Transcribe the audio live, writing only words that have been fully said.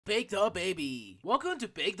Bake the Baby. Welcome to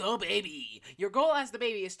Bake the Baby. Your goal as the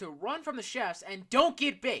baby is to run from the chefs and don't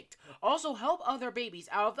get baked. Also help other babies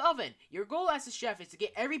out of the oven. Your goal as the chef is to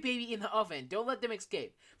get every baby in the oven. Don't let them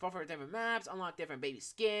escape. Fall for different maps, unlock different baby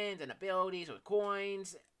skins and abilities with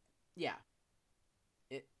coins. Yeah.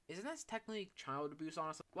 Isn't that technically child abuse,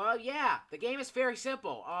 honestly? Well, yeah. The game is very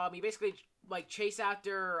simple. You basically like chase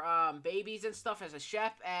after babies and stuff as a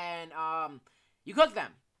chef, and you cook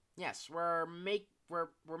them. Yes, we're making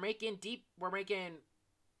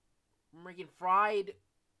fried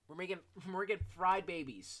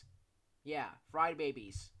babies. Yeah, fried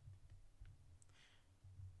babies.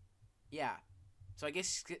 Yeah. So I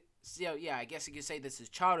guess I guess you could say this is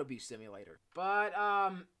child abuse simulator. But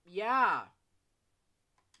yeah.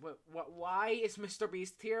 Why is Mr.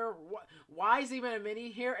 Beast here? Why is even a mini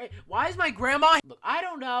here? Why is my grandma? Look, I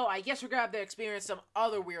don't know. I guess we're gonna have to experience some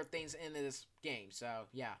other weird things in this game. So,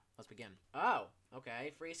 yeah, let's begin. Oh,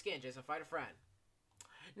 okay. Free skin. Just to fight a friend.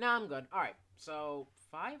 Nah, I'm good. Alright, so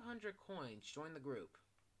 500 coins. Join the group.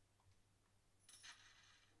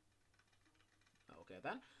 Okay,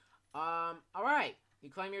 then. Alright. You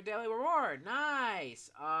claim your daily reward. Nice.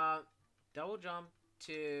 Double jump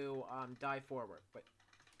to, dive forward. Wait.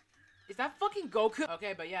 Is that fucking Goku?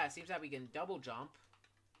 Okay, but yeah, it seems that we can double jump.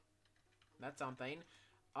 That's something.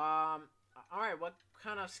 Alright, what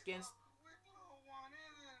kind of skins?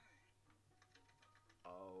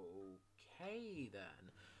 Okay,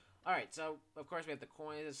 then. Alright, so, of course, we have the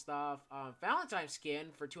coins and stuff. Valentine's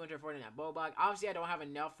skin for 249 Bobug. Obviously, I don't have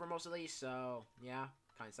enough for most of these, so, yeah,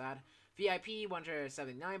 kind of sad. VIP,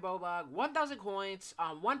 179 Bobug. 1,000 coins.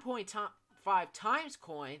 1.5 times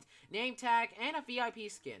coins, name tag, and a VIP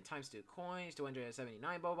skin. Times 2 coins,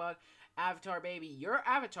 279 Bobug. Avatar baby, your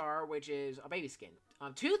avatar, which is a baby skin.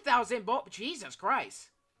 2,000 Jesus Christ.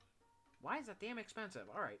 Why is that damn expensive?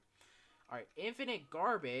 Alright. Alright, infinite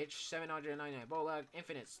garbage, 799 Bobug.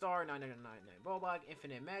 Infinite star, 999 Bobug.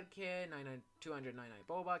 Infinite medkit, 299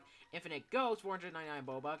 Bobug. Infinite ghost, 499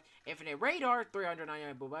 Bobug. Infinite radar,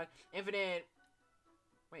 399 Bobug. Infinite...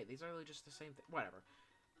 Wait, these are really just the same thing. Whatever.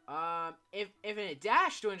 Infinite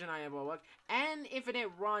dash, 299 Bobug. And infinite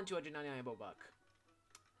run, 299 Bobug.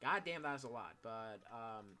 God damn, that's a lot. But,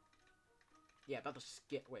 yeah, about to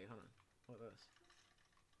skip... Wait, hold on. What is this?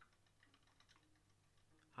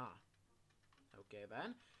 Huh. Okay,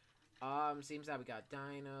 then. Seems that we got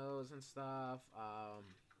dinos and stuff.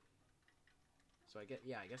 So I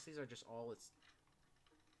guess these are just all its...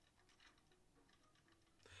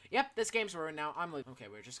 Yep, this game's ruined now. I'm leaving. Okay,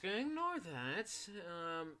 we're just gonna ignore that.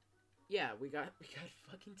 Yeah, we got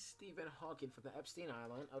fucking Stephen Hawking from the Epstein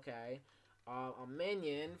Island. Okay. A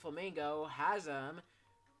minion, Flamingo, Hazem,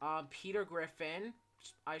 Peter Griffin,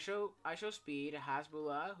 I show Speed,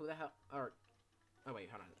 Hasbullah, who the hell, or, oh wait,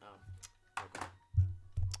 hold on,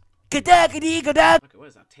 okay, what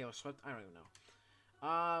is that, Taylor Swift? I don't even know.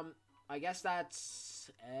 I guess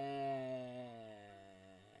that's,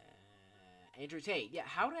 Andrew Tate. Yeah,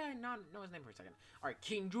 how did I not know his name for a second? Alright,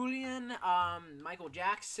 King Julian, Michael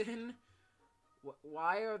Jackson.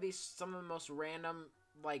 Why are these some of the most random,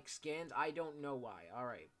 like, skins? I don't know why.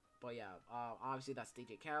 Alright. But yeah, obviously that's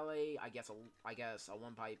DJ Kelly. I guess a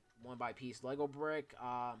one by piece Lego brick.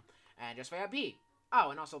 And just VIP.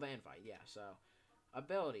 Oh, and also the invite. Yeah, so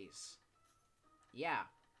abilities. Yeah.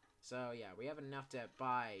 So yeah, we have enough to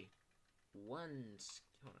buy one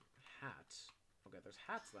hats. Okay, there's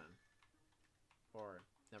hats then. Or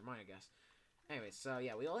never mind, I guess. Anyway, so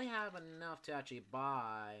yeah, we only have enough to actually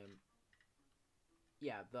buy.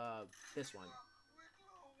 Yeah, this one.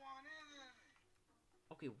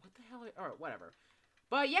 Okay, what the hell? Alright, whatever.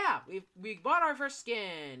 But yeah, we bought our first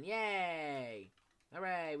skin. Yay!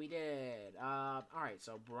 Hooray, we did. Alright,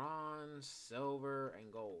 so bronze, silver,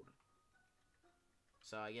 and gold.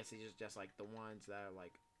 So I guess these are just like the ones that are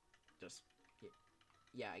like just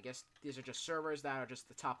yeah, I guess these are just servers that are just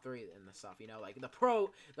the top 3 in the stuff, you know, like the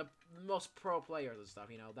most pro players and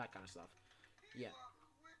stuff, you know, that kind of stuff. Yeah.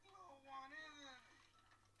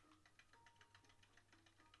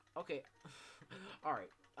 Okay.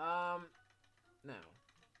 Alright. Now.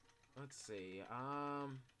 Let's see.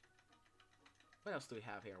 What else do we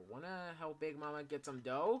have here? Wanna help Big Mama get some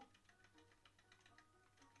dough?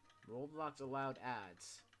 Roblox allowed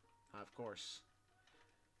ads. Of course.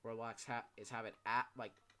 Roblox is having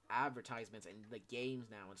advertisements in the games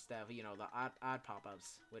now instead of, you know, the ad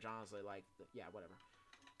pop-ups, which honestly, like, yeah, whatever.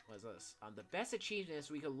 What is this? The best achievements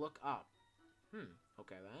we could look up.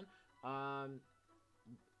 Okay then.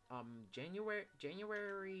 January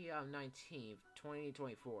 19th,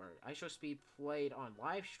 2024. I Show Speed played on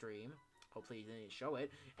live stream. Hopefully you didn't show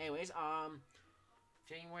it. Anyways,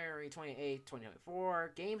 January 28th,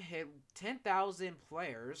 2024. Game hit 10,000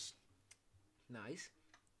 players. Nice.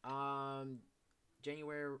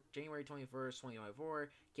 January 21st, 2024.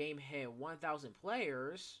 Game hit 1,000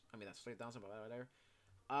 players. I mean, that's 3,000, but whatever.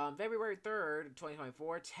 February 3rd,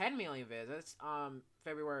 2024, 10 million visits.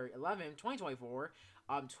 February 11th, 2024,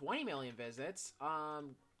 20 million visits.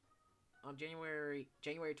 January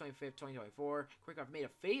 25th, 2024, QuickCraft made a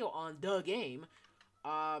video on the game.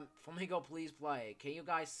 Flamingo, please play. Can you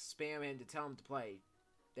guys spam him to tell him to play?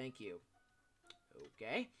 Thank you.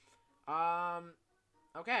 Okay.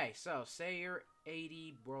 Okay, so, say you're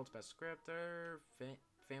 80, world's best scripter,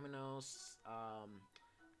 Faminos,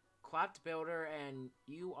 Clapped builder, and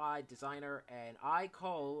UI designer, and I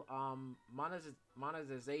call,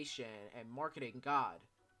 monetization and marketing god.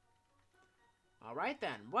 Alright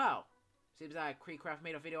then, well, seems like QuickCraft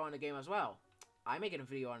made a video on the game as well. I'm making a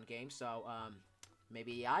video on the game, so,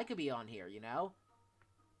 maybe I could be on here, you know?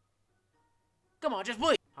 Come on, just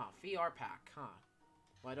please! Huh, VR pack, huh?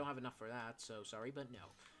 Well, I don't have enough for that, so sorry, but no.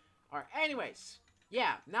 Alright, anyways.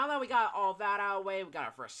 Yeah, now that we got all that out of the way, we got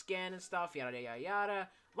our first skin and stuff, yada yada yada.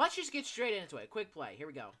 Let's just get straight into it. Quick play. Here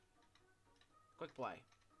we go. Quick play.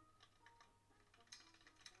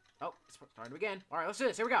 Oh, it's starting to begin. Alright, let's do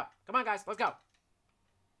this. Here we go. Come on, guys. Let's go.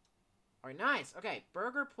 Alright, nice. Okay,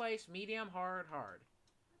 burger place, medium, hard.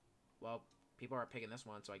 Well, people are picking this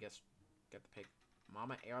one, so I guess get to pick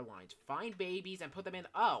Mama Airlines. Find babies and put them in.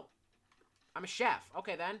 Oh, I'm a chef.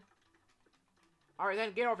 Okay, then. Alright,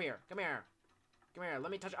 then, get over here. Come here. Come here. Let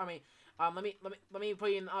me touch. I mean, let me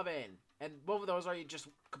put you in the oven. And both of those are just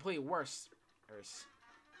completely worse.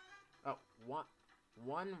 Oh,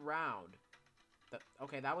 one round.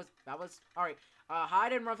 Okay, that was. All right.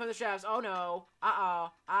 Hide and run from the chefs. Oh no.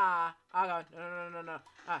 Oh god. No. No.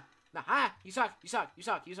 You suck.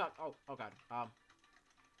 Oh god.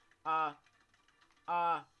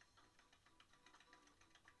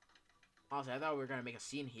 Honestly, I thought we were gonna make a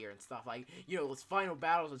scene here and stuff, like, you know, those final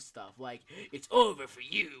battles and stuff, like, it's over for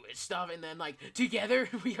you and stuff, and then, like, together,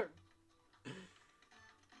 we are...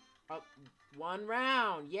 one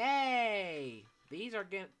round, yay! These are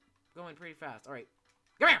going pretty fast. Alright,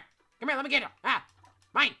 come here, let me get you.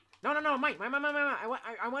 Mine! No, mine.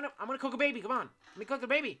 I want to cook a baby, come on. Let me cook the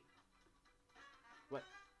baby. What,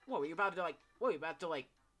 were you about to, like,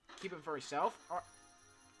 keep him for yourself? Or...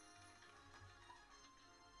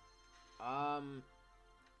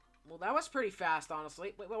 well, that was pretty fast,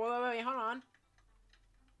 honestly. Wait, hold on.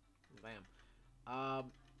 Bam.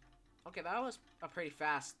 Okay, that was a pretty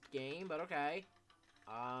fast game, but okay.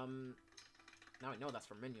 Now I know that's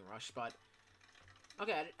for Minion Rush, but...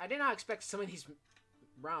 okay, I did not expect some of these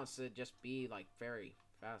rounds to just be, like, very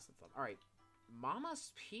fast and stuff. Alright,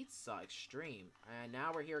 Mama's Pizza Extreme. And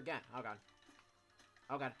now we're here again. Oh, God.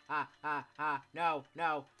 Oh, God.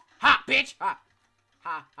 No. Ha, bitch! Ha!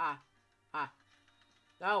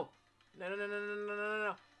 No.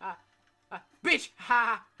 Bitch!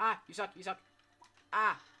 Ha! You suck.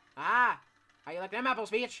 How you like them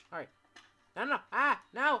apples, bitch? Alright. No.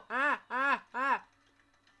 No.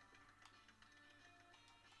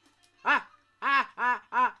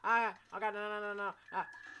 Oh god, no.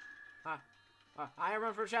 I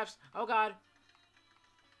run for chefs. Oh god.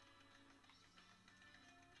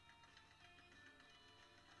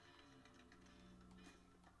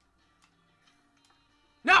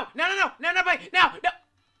 No!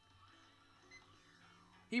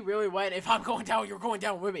 He really went. If I'm going down, you're going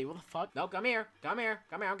down with me. What the fuck? No, come here. I'm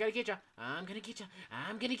gonna get you. I'm gonna get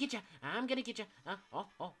you. Oh,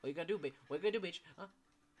 what you gonna do, bitch? Bitch?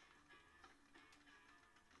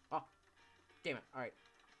 Oh, damn it. All right.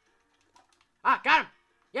 Got him.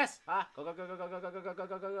 Yes. Go.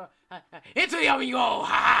 Into the oven you go.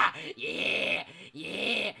 Yeah.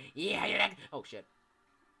 You're like... oh shit.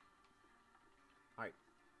 All right.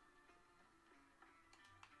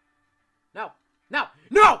 No!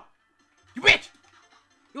 You bitch!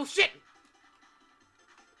 You shit!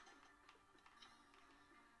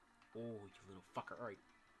 Oh, you little fucker. Alright.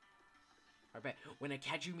 Alright, bet. When I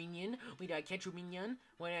catch you, minion. When I catch you, minion.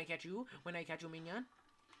 Alright,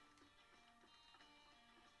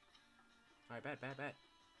 bet.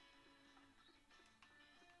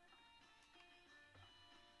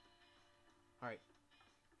 Alright.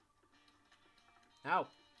 Now!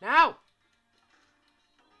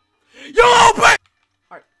 Yo, bitch!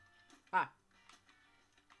 Alright.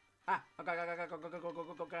 Go.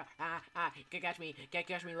 Can catch me,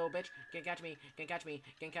 little bitch. Can catch me.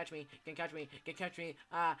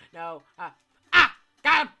 No.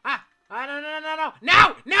 Got him!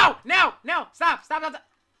 No! Stop!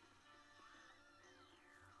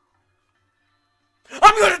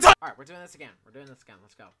 I'm gonna die! Alright, we're doing this again. We're doing this again.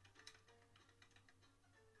 Let's go.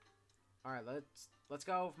 Alright, let's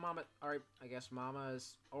go with Mama. Alright, I guess Mama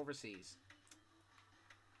is overseas.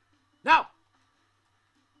 No!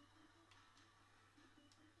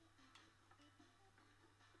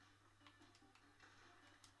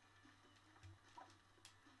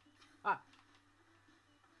 Ah.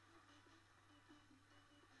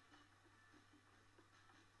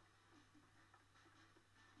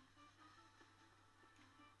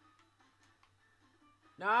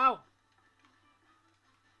 No!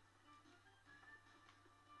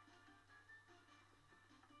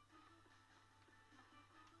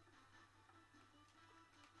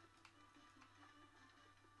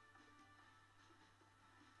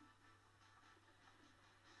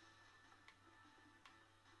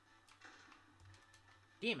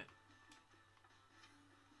 Damn it.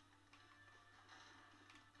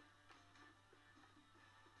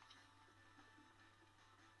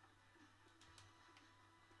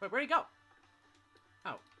 Wait, where'd he go?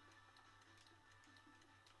 Oh.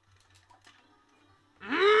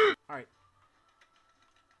 Alright.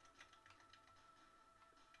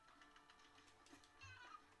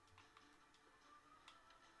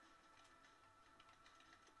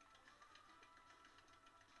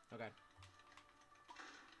 Okay.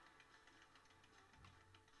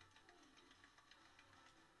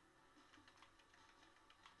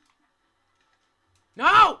 No!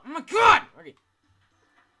 Oh my god! Okay.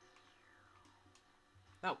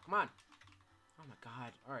 No, come on. Oh my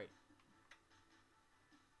god. Alright.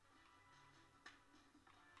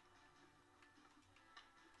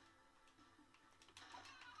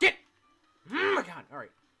 Get! Oh my god.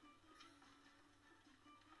 Alright.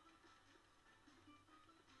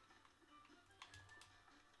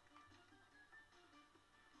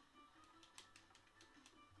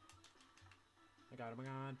 Oh my god, oh my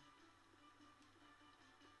god.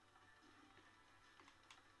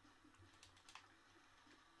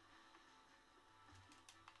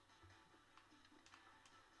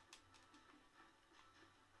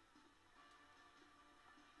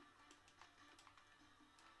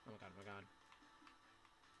 Oh my god, oh my god.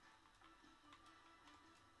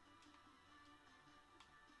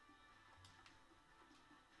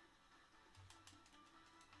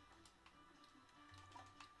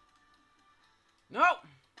 No!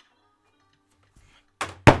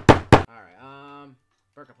 Alright,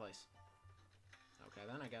 burger place. Okay,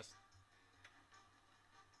 then I guess.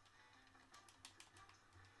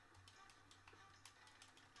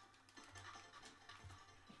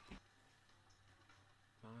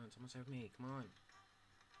 Come on, someone save me, come on.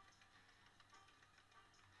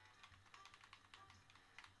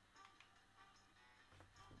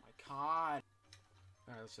 Oh my god.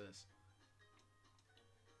 Alright, let's do this.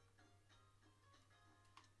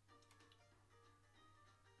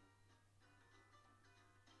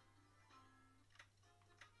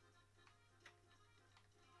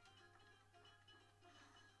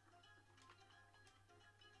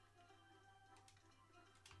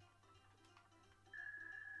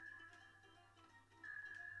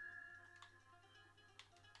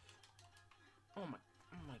 Oh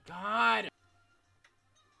my god!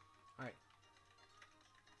 Alright.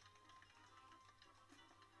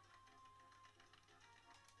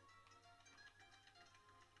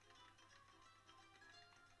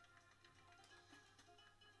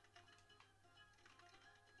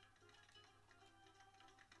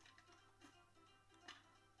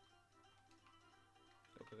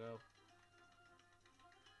 Go.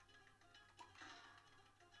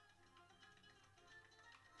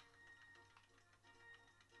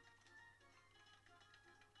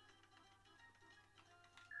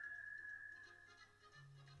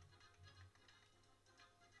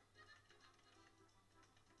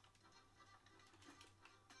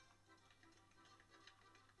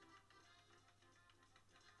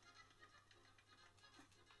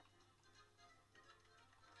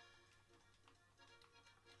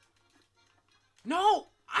 No!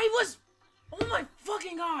 I was... Oh my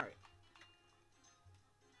fucking god!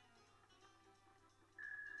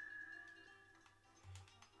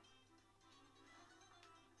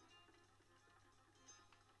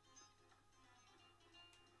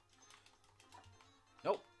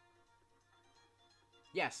 Nope.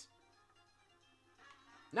 Yes.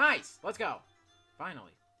 Nice! Let's go.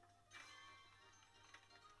 Finally.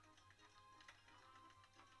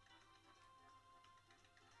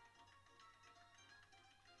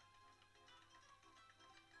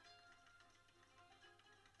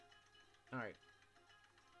 Alright.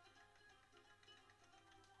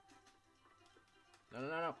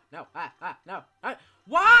 No. No. Ah, no.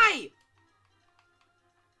 Why?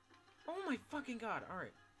 Oh my fucking god.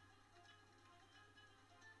 Alright.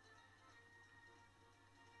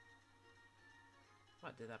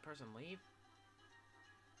 What, did that person leave?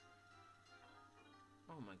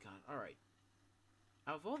 Oh my god. Alright.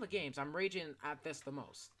 Out of all the games, I'm raging at this the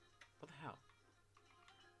most. What the hell?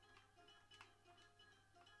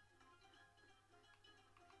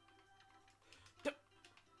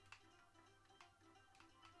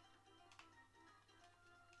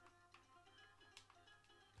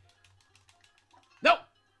 No!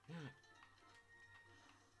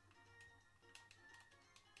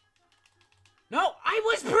 No! I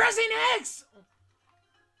was pressing X!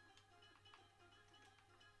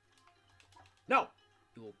 No!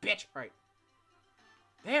 You little bitch! Alright.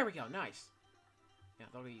 There we go, nice. Yeah, I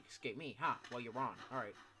thought you escaped me. Ha! Well, you're wrong.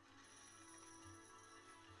 Alright.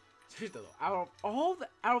 Seriously though, out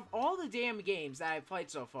of all the damn games that I've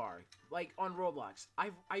played so far, like on Roblox,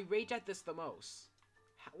 I rage at this the most.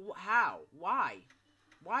 How? Why?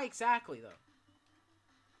 Why exactly though?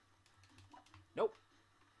 Nope.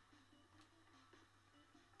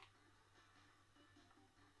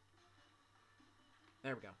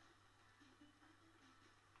 There we go.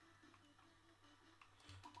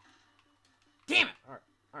 Damn it! Alright,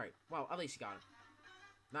 alright. Well, at least you got him.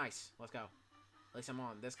 Nice. Let's go. At least I'm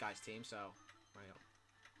on this guy's team, so... Right up.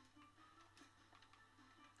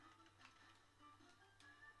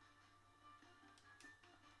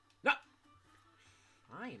 No!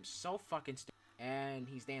 I am so fucking stupid. And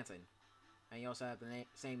he's dancing. And he also has the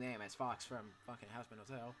same name as Fox from fucking Husband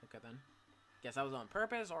Hotel. Okay, then. Guess that was on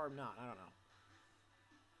purpose or not. I don't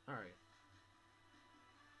know. Alright.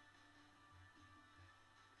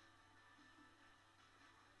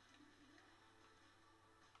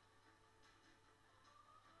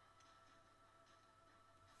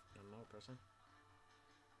 No person.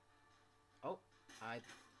 Oh,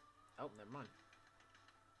 oh, never mind.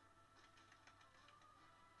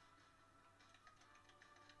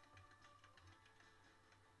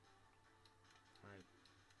 Alright.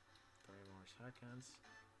 3 more seconds.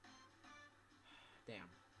 Damn.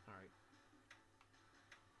 Alright.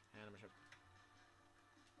 And I'm gonna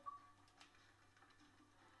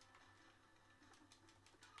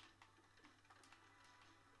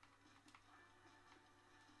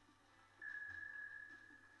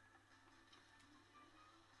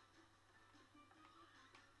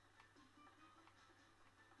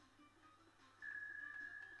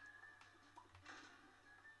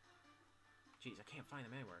Jeez, I can't find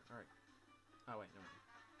him anywhere. Alright. Oh, wait, no.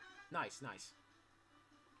 Nice, nice.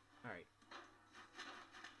 Alright.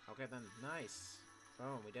 Okay, then. Nice.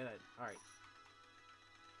 Boom, we did it. Alright.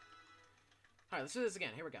 Alright, let's do this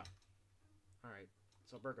again. Here we go. Alright.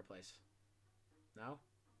 So, burger place. No?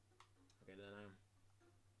 Okay, then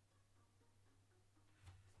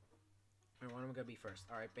Alright, what am I gonna be first?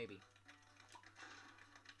 Alright, baby.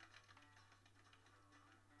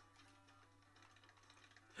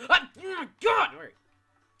 Ah! Oh my god! Alright.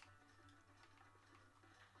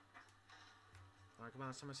 Alright, come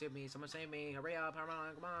on, someone save me, someone save me. Hurry up, come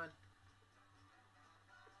on, come on.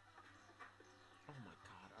 Oh my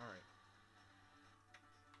god, alright.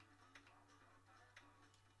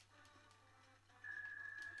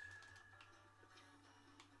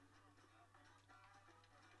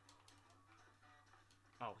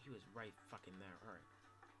 Oh, he was right fucking there, alright.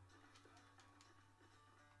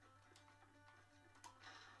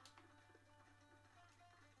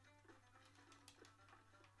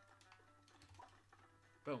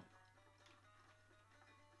 Boom.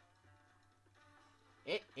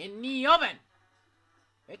 It in the oven!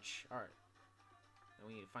 Bitch. Alright. Now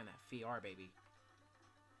we need to find that VR, baby.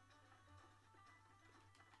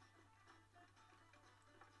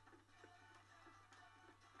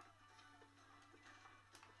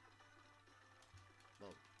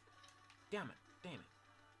 Whoa. Damn it. Damn it.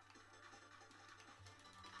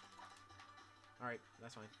 Alright,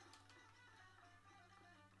 that's fine.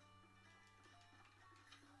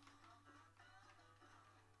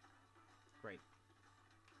 Great.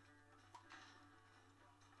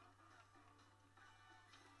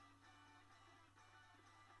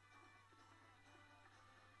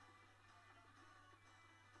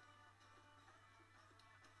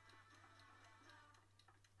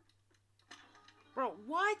 Bro,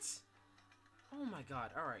 what? Oh my god,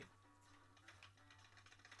 alright.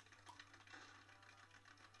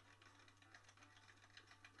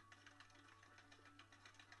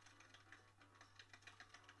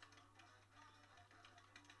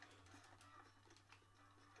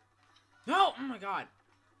 No! Oh my god!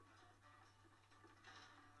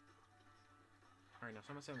 Alright, now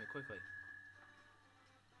someone save me quickly.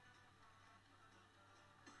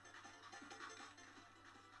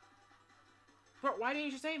 Why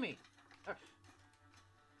didn't you save me?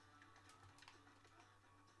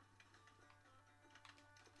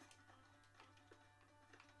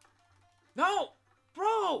 No! Bro!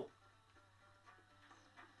 Oh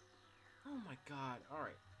my god.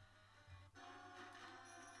 Alright.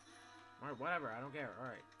 Alright, whatever. I don't care.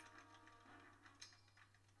 Alright.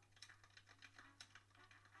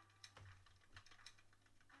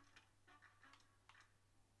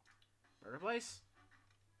 Burger place?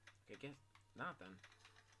 Okay, guess not then.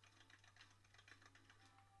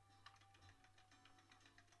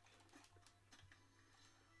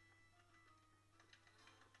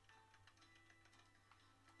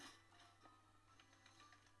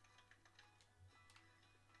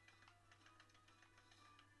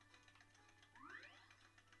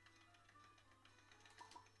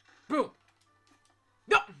 Boom!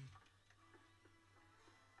 No!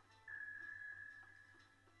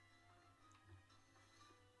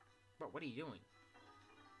 Bro, what are you doing?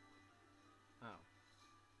 Oh.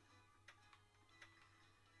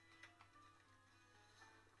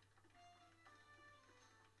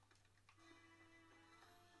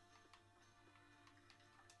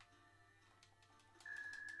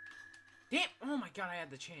 Damn! Oh my god, I had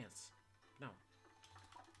the chance. No.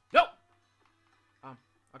 No!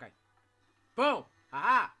 Okay. Boom!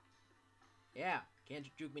 Haha! Yeah. Can't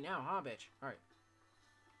juke me now, huh, bitch? Alright.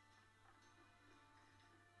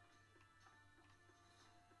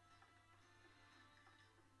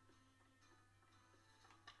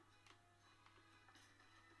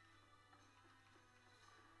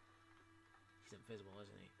 He's invisible,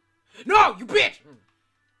 isn't he? No! You bitch!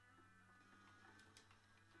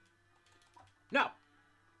 No!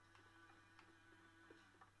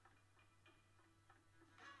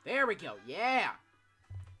 There we go. Yeah!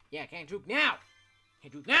 Yeah, can't juke now!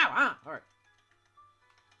 Can't juke now, huh? Alright.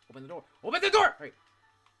 Open the door. Open the door! Alright.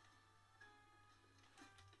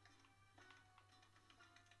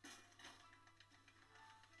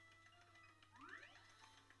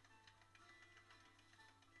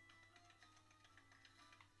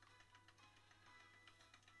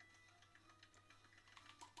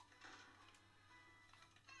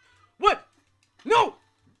 What? No!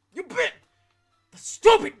 You bit! The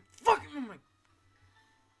stupid fucking... Oh my...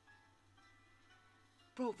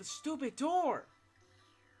 Bro, the stupid door!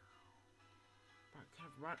 Bro, I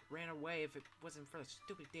could have ran away if it wasn't for the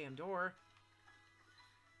stupid damn door.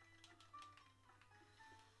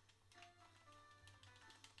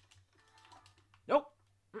 Nope.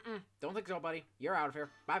 Don't think so, buddy. You're out of here.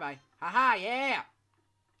 Bye-bye. Haha, yeah!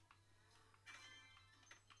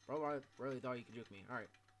 Bro, I really thought you could juke me. Alright.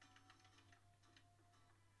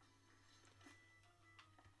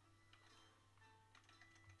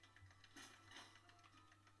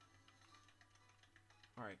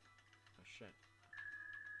 Alright. Oh, shit.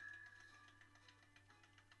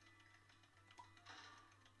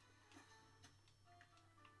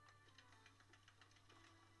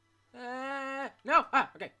 No! Ah,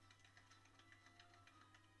 okay.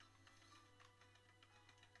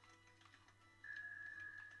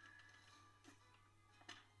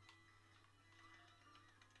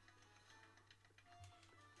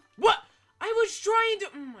 What? I was trying to...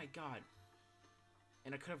 Oh, my God.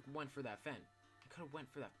 And I could have went for that vent. I could have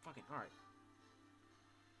went for that fucking... Alright.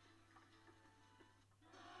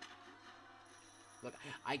 Look,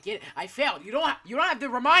 I get it. I failed. You don't have to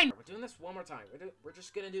remind me. We're doing this one more time. We're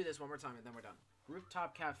just gonna do this one more time and then we're done.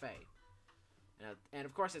 Rooftop cafe. And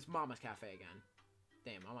of course it's Mama's cafe again.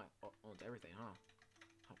 Damn, Mama owns everything, huh?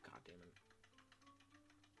 Oh god damn it.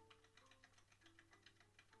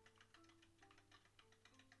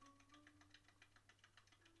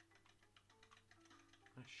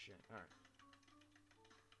 Oh shit. Alright.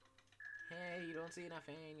 Hey, you don't see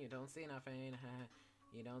nothing. You don't see nothing.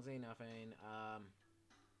 You don't see nothing.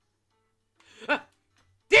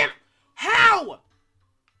 Damn! How?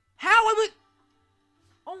 How am I?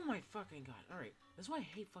 Oh my fucking god. Alright. That's why I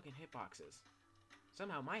hate fucking hitboxes.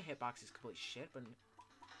 Somehow my hitbox is complete shit, but...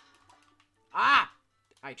 Ah!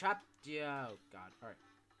 I trapped... Yeah, oh god. Alright.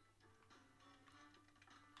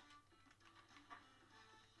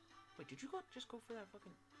 Wait, did you just go for that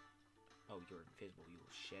fucking... Oh, you're invisible, you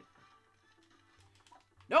little shit.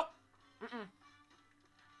 Nope!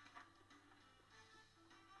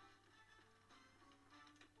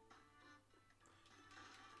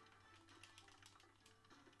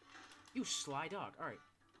 You sly dog. Alright.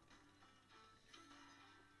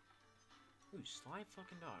 You sly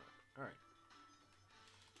fucking dog. Alright.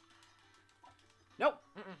 Nope!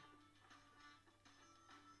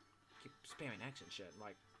 Keep spamming X and shit,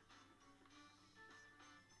 like...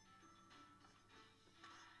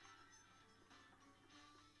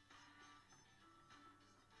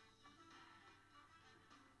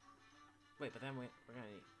 Wait, but then we're gonna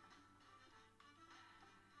need...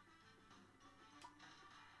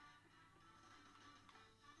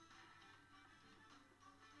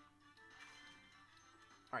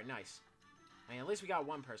 Alright, nice. I mean, at least we got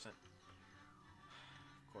one person.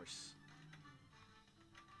 Of course.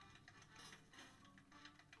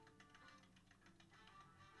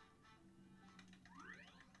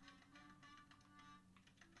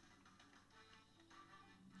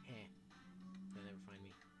 They'll never find me.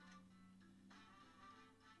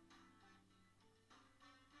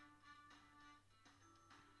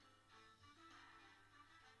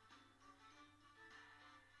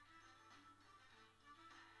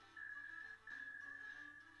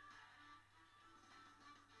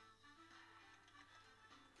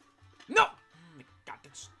 No! Oh my god,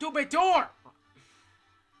 that stupid door!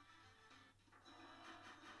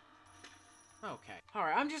 Okay.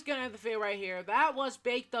 Alright, I'm just gonna end the video right here. That was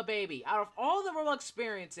Bake the Baby. Out of all the Roblox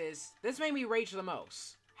experiences, this made me rage the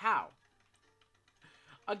most. How?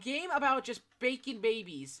 A game about just baking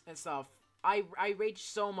babies and stuff. I rage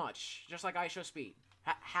so much. Just like I Show Speed.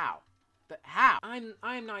 How? How? I'm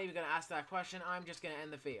not even gonna ask that question. I'm just gonna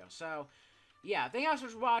end the video. So, yeah, thank you guys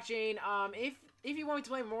for watching. If you want me to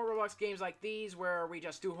play more Roblox games like these, where we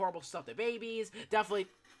just do horrible stuff to babies, definitely...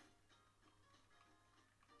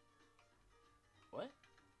 What?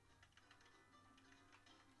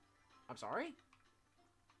 I'm sorry?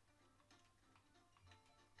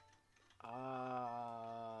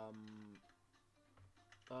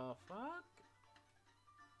 The fuck?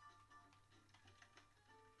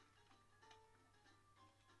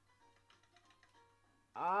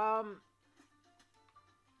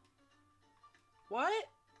 What?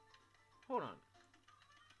 Hold on.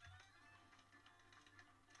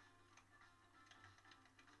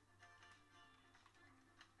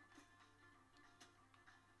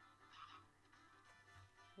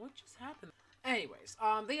 What just happened? Anyways,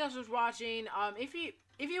 thank you guys for watching. If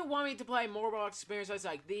you want me to play more Roblox experiences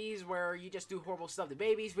like these, where you just do horrible stuff to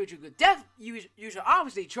babies, which you could you should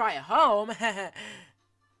obviously try at home.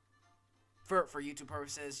 For YouTube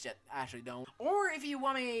purposes, just actually don't. Or if you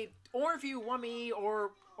want me to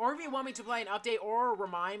play an update or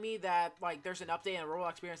remind me that like there's an update in a Roblox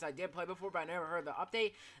experience I did play before but I never heard the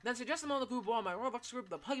update, then suggest them on the group wall, my Roblox group,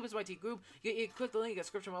 the PuggyPugsonYT group. You click the link in the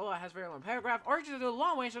description below. It has a very long paragraph. Or you just do a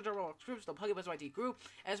long way and search our Roblox groups, the PuggyPugsonYT group,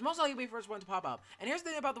 and it's most likely be the first one to pop up. And here's the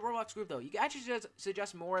thing about the Roblox group though, you can actually just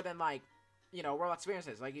suggest more than like, you know, Roblox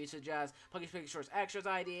experiences. Like, you suggest Puggy Shorts extras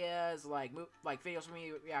ideas, like videos for me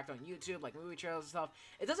to react on YouTube, like movie trailers and stuff.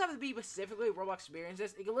 It doesn't have to be specifically Roblox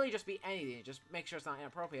experiences. It can literally just be anything. Just make sure it's not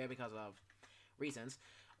inappropriate because of reasons.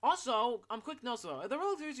 Also, quick notes though. If the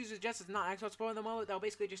Roblox series you suggest is not Xbox support in the moment, they'll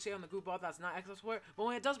basically just say on the group bot that's not Xbox support. But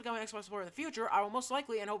when it does become Xbox support in the future, I will most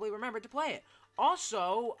likely and hopefully remember to play it.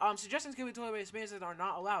 Also, suggesting Skibidi Toilet Related Experiences are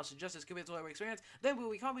not allowed. Suggest a Skibidi Toilet Related Experience, then we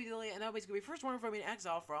will become delayed, and that basically be first warning for me to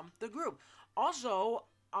exile from the group. Also,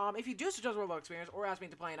 if you do suggest a Roblox experience or ask me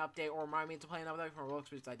to play an update or remind me to play an update from a Roblox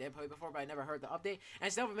experience I did play before but I never heard the update and I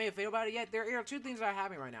still haven't made a video about it yet, there are two things that are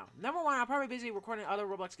happening right now. Number one, I'm probably busy recording other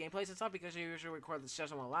Roblox gameplays and stuff because I usually record the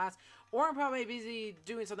session one last, or I'm probably busy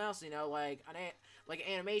doing something else, you know, like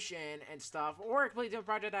animation and stuff, or a completely different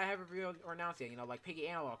project that I haven't revealed or announced yet, you know, like Piggy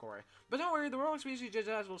Analog Core. But don't worry, the Roblox experience you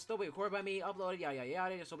just will still be recorded by me, uploaded, yada yada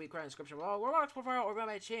yada. This will be credit in the description below, Roblox profile, or by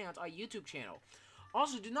my channel, our YouTube channel.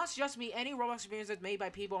 Also, do not suggest me any Roblox experiences made by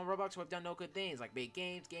people on Roblox who have done no good things, like big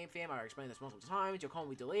games, game fam. I've explained this multiple times. You'll call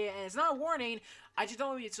me delete, and it's not a warning. I just don't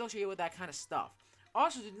want to be associated with that kind of stuff.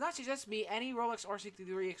 Also, do not suggest me any Roblox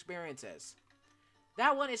R63 experiences.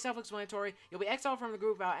 That one is self-explanatory. You'll be exiled from the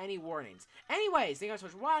group without any warnings. Anyways, thank you guys so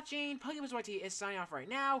much for watching. PuggyPugsonYT is signing off right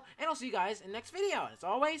now, and I'll see you guys in the next video. And as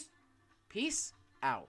always, peace out.